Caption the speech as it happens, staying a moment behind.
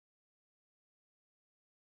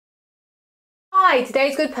Hi,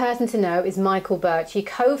 today's good person to know is Michael Birch. He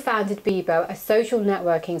co-founded Bebo, a social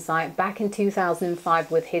networking site, back in 2005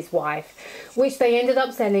 with his wife, which they ended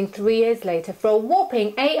up selling 3 years later for a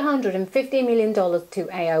whopping $850 million to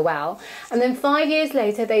AOL. And then 5 years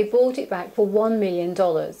later, they bought it back for $1 million.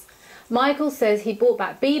 Michael says he bought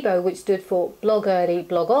back Bebo, which stood for Blog Early,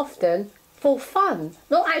 Blog Often, for fun,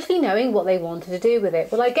 not actually knowing what they wanted to do with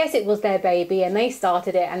it. Well, I guess it was their baby and they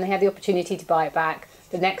started it and they had the opportunity to buy it back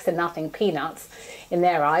for next to nothing peanuts in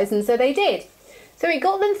their eyes, and so they did. So it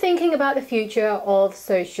got them thinking about the future of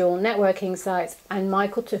social networking sites, and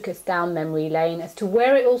Michael took us down memory lane as to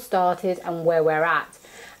where it all started and where we're at.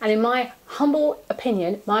 And in my humble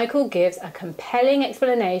opinion, Michael gives a compelling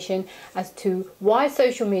explanation as to why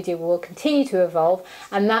social media will continue to evolve,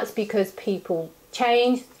 and that's because people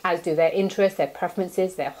change, as do their interests, their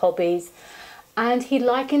preferences, their hobbies, and he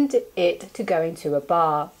likened it to going to a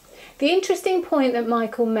bar. The interesting point that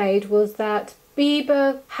Michael made was that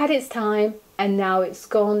Bebo had its time and now it's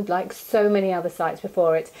gone like so many other sites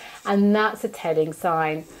before it, and that's a telling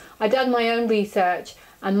sign. I've done my own research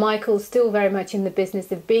and Michael's still very much in the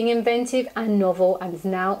business of being inventive and novel and is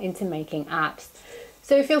now into making apps.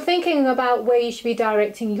 So if you're thinking about where you should be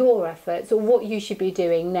directing your efforts or what you should be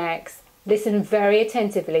doing next, listen very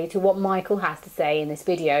attentively to what Michael has to say in this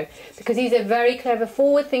video, because he's a very clever,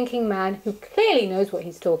 forward-thinking man who clearly knows what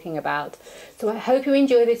he's talking about. So I hope you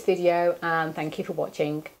enjoy this video and thank you for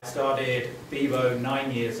watching. I started Bebo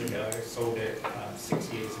 9 years ago, sold it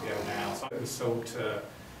 6 years ago now. So it was sold to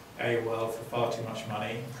AOL for far too much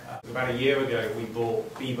money. About a year ago we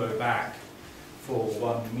bought Bebo back for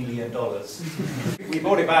 $1 million. We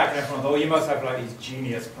bought it back and everyone thought, oh, you must have like these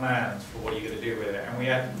genius plans for what you're going to do with it. And we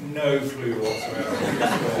had no clue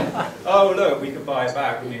whatsoever. Oh look, we could buy it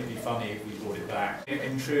back, wouldn't it be funny if we bought it back?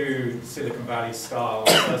 In true Silicon Valley style,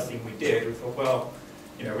 the first thing we did, we thought, well,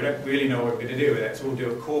 you know, we don't really know what we're going to do with it, so we'll do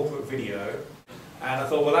a corporate video. And I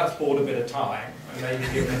thought, well, that's bought a bit of time, and maybe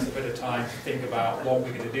given us a bit of time to think about what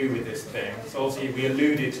we're going to do with this thing. So obviously we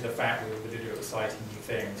alluded to the fact we were going to do exciting new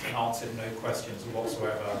things and answered no questions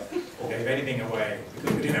whatsoever or gave anything away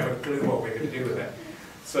because we didn't have a clue what we were going to do with it.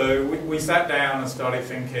 So we sat down and started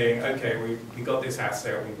thinking, okay, we got this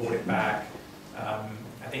asset, we bought it back.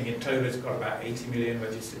 I think in total it's got about 80 million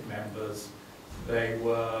registered members. They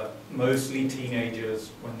were mostly teenagers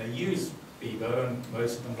when they used Bebo, and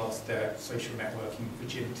most of them lost their social networking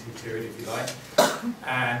virginity to it, if you like.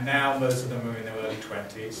 And now most of them are in their early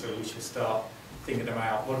 20s, so we should start thinking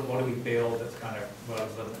about what do we build that's kind of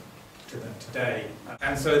relevant to them today.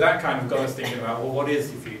 And so that kind of got us thinking about, well, what is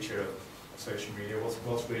the future of social media?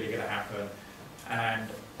 What's really going to happen? And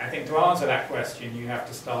I think to answer that question, you have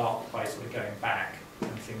to start by sort of going back and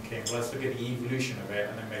thinking, well, let's look at the evolution of it,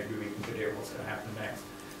 and then maybe we can predict what's going to happen next.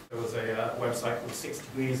 There was a website called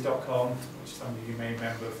 6degrees.com, which some of you may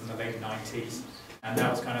remember from the late 90s. And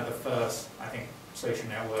that was kind of the first, I think, social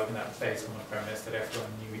network, and that was based on the premise that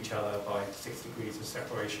everyone knew each other by 6 degrees of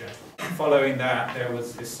separation. Following that, there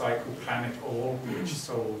was this site called Planet All, which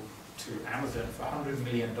sold to Amazon for $100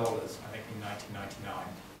 million, I think in 1999.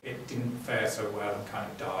 It didn't fare so well and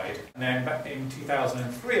kind of died. And then back in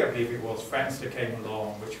 2003, I believe it was, Friendster came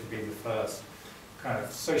along, which would be the first kind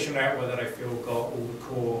of social network that I feel got all the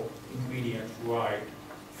core ingredients right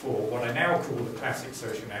for what I now call the classic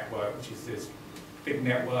social network, which is this big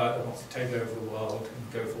network that wants to take over the world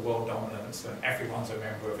and go for world dominance, and everyone's a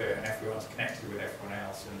member of it and everyone's connected with everyone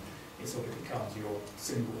else, and it sort of becomes your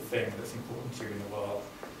single thing that's important to you in the world.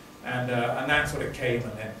 And that sort of came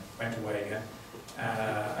and then went away again.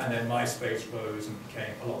 And then MySpace rose and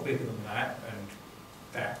became a lot bigger than that, and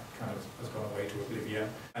that kind of has gone away to oblivion.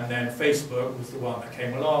 And then Facebook was the one that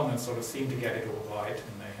came along and sort of seemed to get it all right,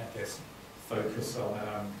 and they had this focus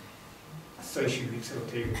on social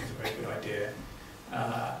utility, which is a very good idea.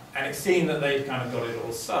 And it seemed that they'd kind of got it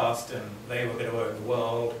all sussed and they were going to own the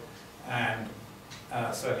world, and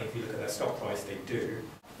certainly if you look at their stock price, they do.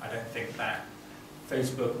 I don't think that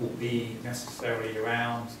Facebook will be necessarily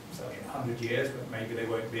around, certainly in 100 years, but maybe they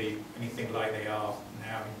won't be anything like they are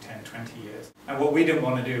now in 10, 20 years. And what we didn't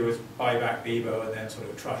want to do was buy back Bebo and then sort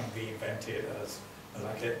of try and reinvent it as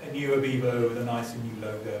like a newer Bebo with a nicer new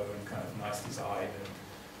logo and kind of nice design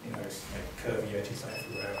and, you know, curvy edges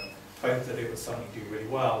everywhere. Hope that it would suddenly do really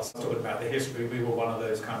well. So talking about the history, we were one of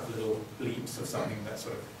those kind of little leaps of something that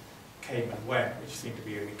sort of came and went, which seemed to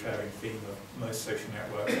be a recurring theme of most social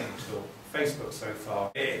networks until Facebook so far.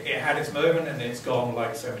 It had its moment and it's gone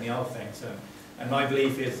like so many other things. And my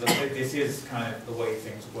belief is that this is kind of the way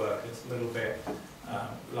things work. It's a little bit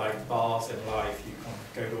Like bars in life, you can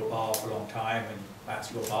go to a bar for a long time and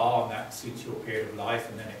that's your bar and that suits your period of life,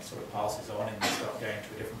 and then it sort of passes on and you start going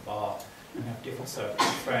to a different bar and have different circles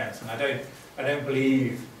of friends. And I don't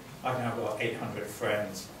believe I've now got 800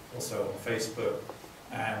 friends or so on Facebook.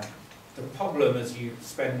 And the problem as you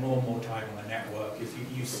spend more and more time on the network is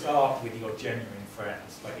you start with your genuine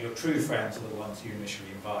friends. Like your true friends are the ones you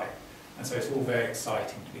initially invite. And so it's all very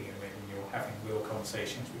exciting to begin with, and you're having real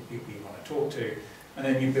conversations with people you want to talk to. And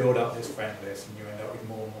then you build up this friend list and you end up with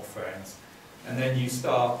more and more friends. And then you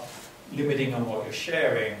start limiting on what you're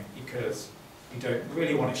sharing because you don't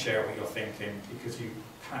really want to share what you're thinking because you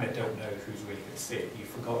kind of don't know who's really going to see it. You've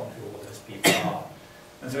forgotten who all those people are.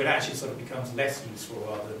 And so it actually sort of becomes less useful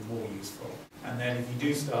rather than more useful. And then if you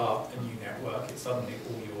do start a new network, it's suddenly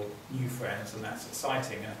all your new friends, and that's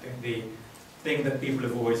exciting. And I think the thing that people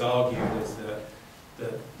have always argued is that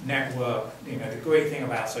the network, the great thing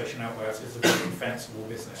about social networks is a very defensible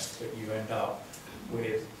business, that you end up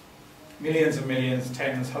with millions and millions,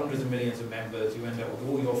 tens, hundreds of millions of members. You end up with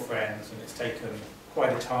all your friends, and it's taken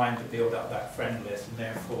quite a time to build up that friend list, and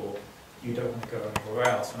therefore you don't want to go anywhere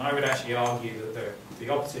else. And I would actually argue that the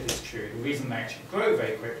opposite is true. The reason they actually grow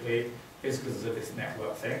very quickly is because of this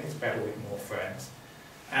network thing. It's better with more friends.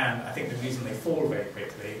 And I think the reason they fall very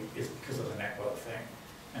quickly is because of the network thing.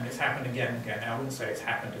 And it's happened again and again. Now, I wouldn't say it's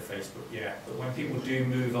happened to Facebook yet, but when people do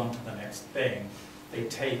move on to the next thing, they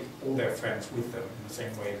take all their friends with them in the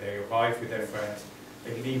same way they arrive with their friends,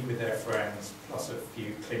 they leave with their friends, plus a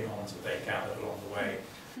few Klingons that they gathered along the way.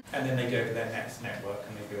 And then they go to their next network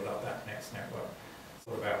and they build up that next network.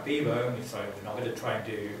 So about Bebo, and we decided we're not going to try and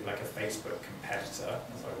do like a Facebook competitor,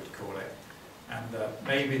 as I would call it. And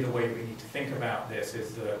maybe the way we need to think about this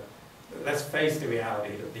is that let's face the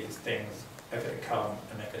reality that these things are going to come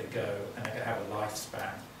and they're going to go and they're going to have a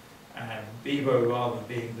lifespan. And Bebo, rather than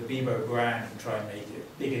being the Bebo brand and try and make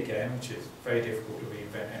it big again, which is very difficult to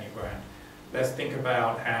reinvent any brand, let's think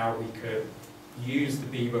about how we could use the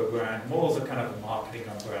Bebo brand more as a kind of a marketing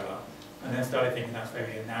umbrella. And then started thinking that's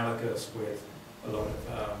very analogous with a lot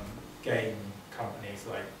of game companies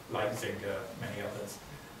like Zynga, many others.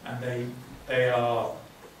 And they are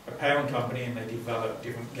a parent company and they develop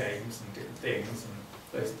different games and different things,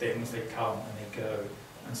 and those things, they come and they go.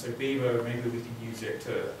 And so Bebo, maybe we can use it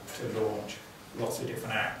to launch lots of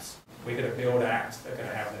different apps. We're going to build apps that are going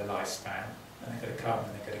to have their lifespan, and they're going to come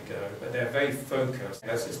and they're going to go. But they're very focused.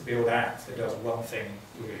 Let's just build apps that does one thing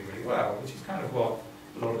really, really well, which is kind of what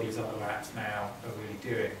a lot of these other apps now are really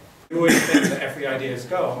doing. You always think that every idea is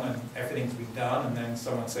gone and everything's been done, and then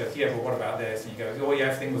someone says, yeah, but what about this? And you go, oh yeah,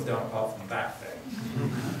 everything was done apart from that thing.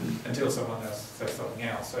 Until someone else says something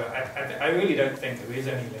else. So I really don't think there is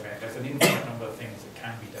any limit. There's an infinite number of things that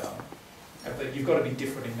can be done. But you've got to be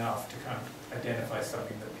different enough to kind of identify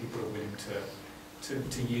something that people are willing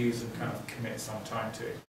to use and kind of commit some time to.